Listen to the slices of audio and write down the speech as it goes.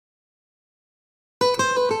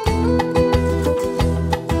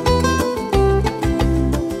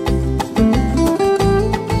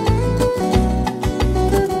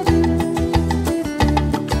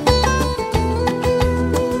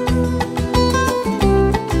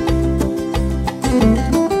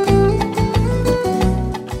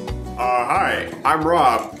I'm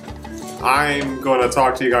Rob. I'm going to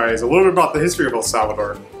talk to you guys a little bit about the history of El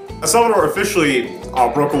Salvador. El Salvador officially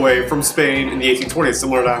broke away from Spain in the 1820s,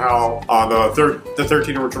 similar to how the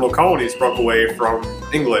 13 original colonies broke away from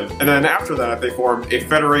England. And then after that, they formed a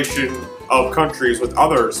federation of countries with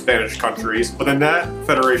other Spanish countries, but then that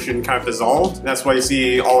federation kind of dissolved. And that's why you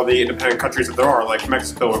see all of the independent countries that there are, like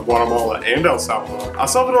Mexico and Guatemala and El Salvador. El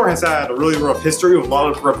Salvador has had a really rough history with a lot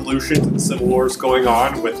of revolutions and civil wars going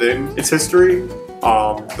on within its history.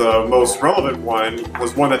 The most relevant one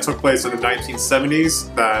was one that took place in the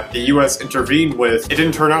 1970s that the US intervened with. It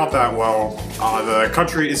didn't turn out that well. The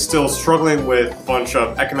country is still struggling with a bunch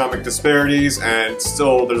of economic disparities, and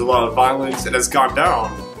still there's a lot of violence. It has gone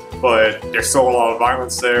down, but there's still a lot of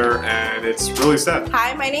violence there, and it's really sad.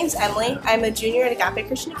 Hi, my name's Emily. I'm a junior at Agape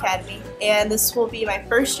Christian Academy, and this will be my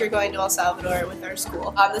first year going to El Salvador with our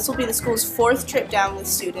school. This will be the school's 4th trip down with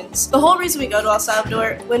students. The whole reason we go to El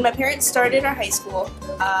Salvador, when my parents started our high school,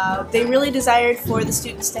 they really desired for the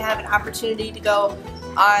students to have an opportunity to go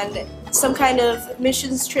on some kind of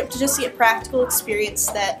missions trip to just see a practical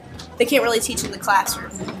experience that they can't really teach in the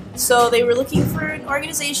classroom. So they were looking for an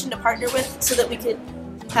organization to partner with so that we could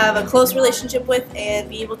have a close relationship with and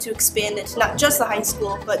be able to expand it to not just the high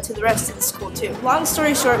school, but to the rest of the school too. Long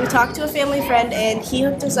story short, we talked to a family friend and he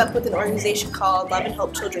hooked us up with an organization called Love and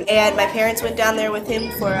Hope Children. And my parents went down there with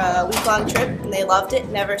him for a week-long trip and they loved it.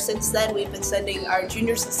 And ever since then, we've been sending our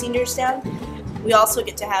juniors and seniors down. We also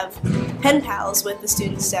get to have pen pals with the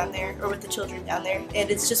students down there, or with the children down there, and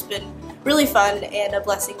it's just been really fun and a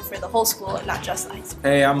blessing for the whole school and not just the high school.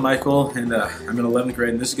 Hey, I'm Michael, and I'm in 11th grade,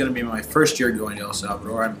 and this is going to be my first year going to El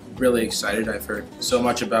Salvador. I'm really excited. I've heard so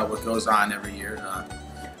much about what goes on every year.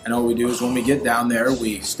 And all we do is when we get down there,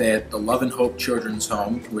 we stay at the Love and Hope Children's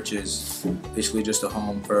Home, which is basically just a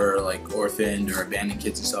home for like orphaned or abandoned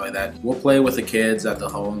kids and stuff like that. We'll play with the kids at the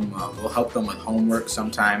home. We'll help them with homework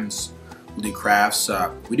sometimes. We'll do crafts.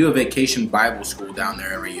 We do a vacation Bible school down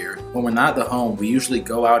there every year. When we're not at the home, we usually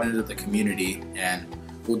go out into the community and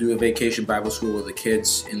we'll do a vacation Bible school with the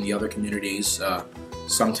kids in the other communities.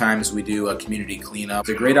 Sometimes we do a community cleanup. It's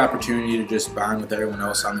a great opportunity to just bond with everyone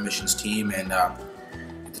else on the missions team and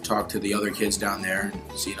to talk to the other kids down there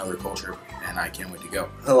and see another culture, and I can't wait to go.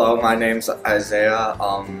 Hello, my name's Isaiah.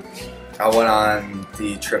 I went on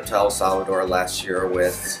the trip to El Salvador last year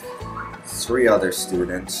with 3 other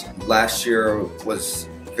students. Last year was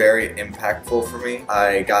very impactful for me.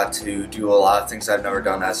 I got to do a lot of things I've never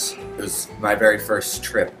done, as it was my very first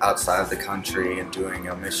trip outside of the country and doing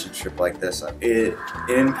a mission trip like this. It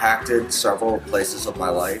impacted several places of my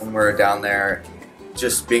life. When we were down there,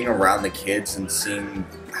 just being around the kids and seeing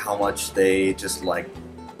how much they just like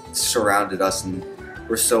surrounded us and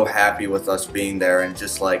were so happy with us being there and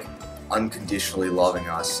just like unconditionally loving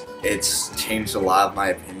us. It's changed a lot of my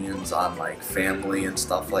opinions on like family and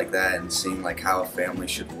stuff like that, and seeing like how a family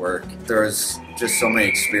should work. There's just so many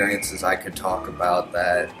experiences I could talk about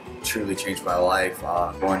that truly changed my life.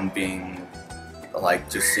 One being like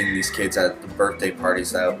just seeing these kids at the birthday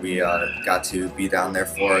parties that we got to be down there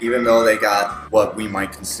for. Even though they got what we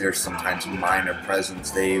might consider sometimes minor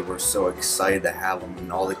presents, they were so excited to have them,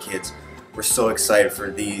 and all the kids were so excited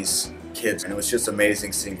for these kids, and it was just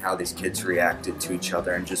amazing seeing how these kids reacted to each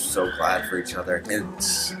other and just so glad for each other.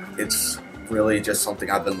 It's really just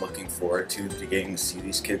something I've been looking forward to getting to see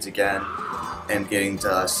these kids again and getting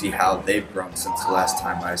to see how they've grown since the last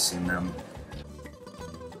time I've seen them.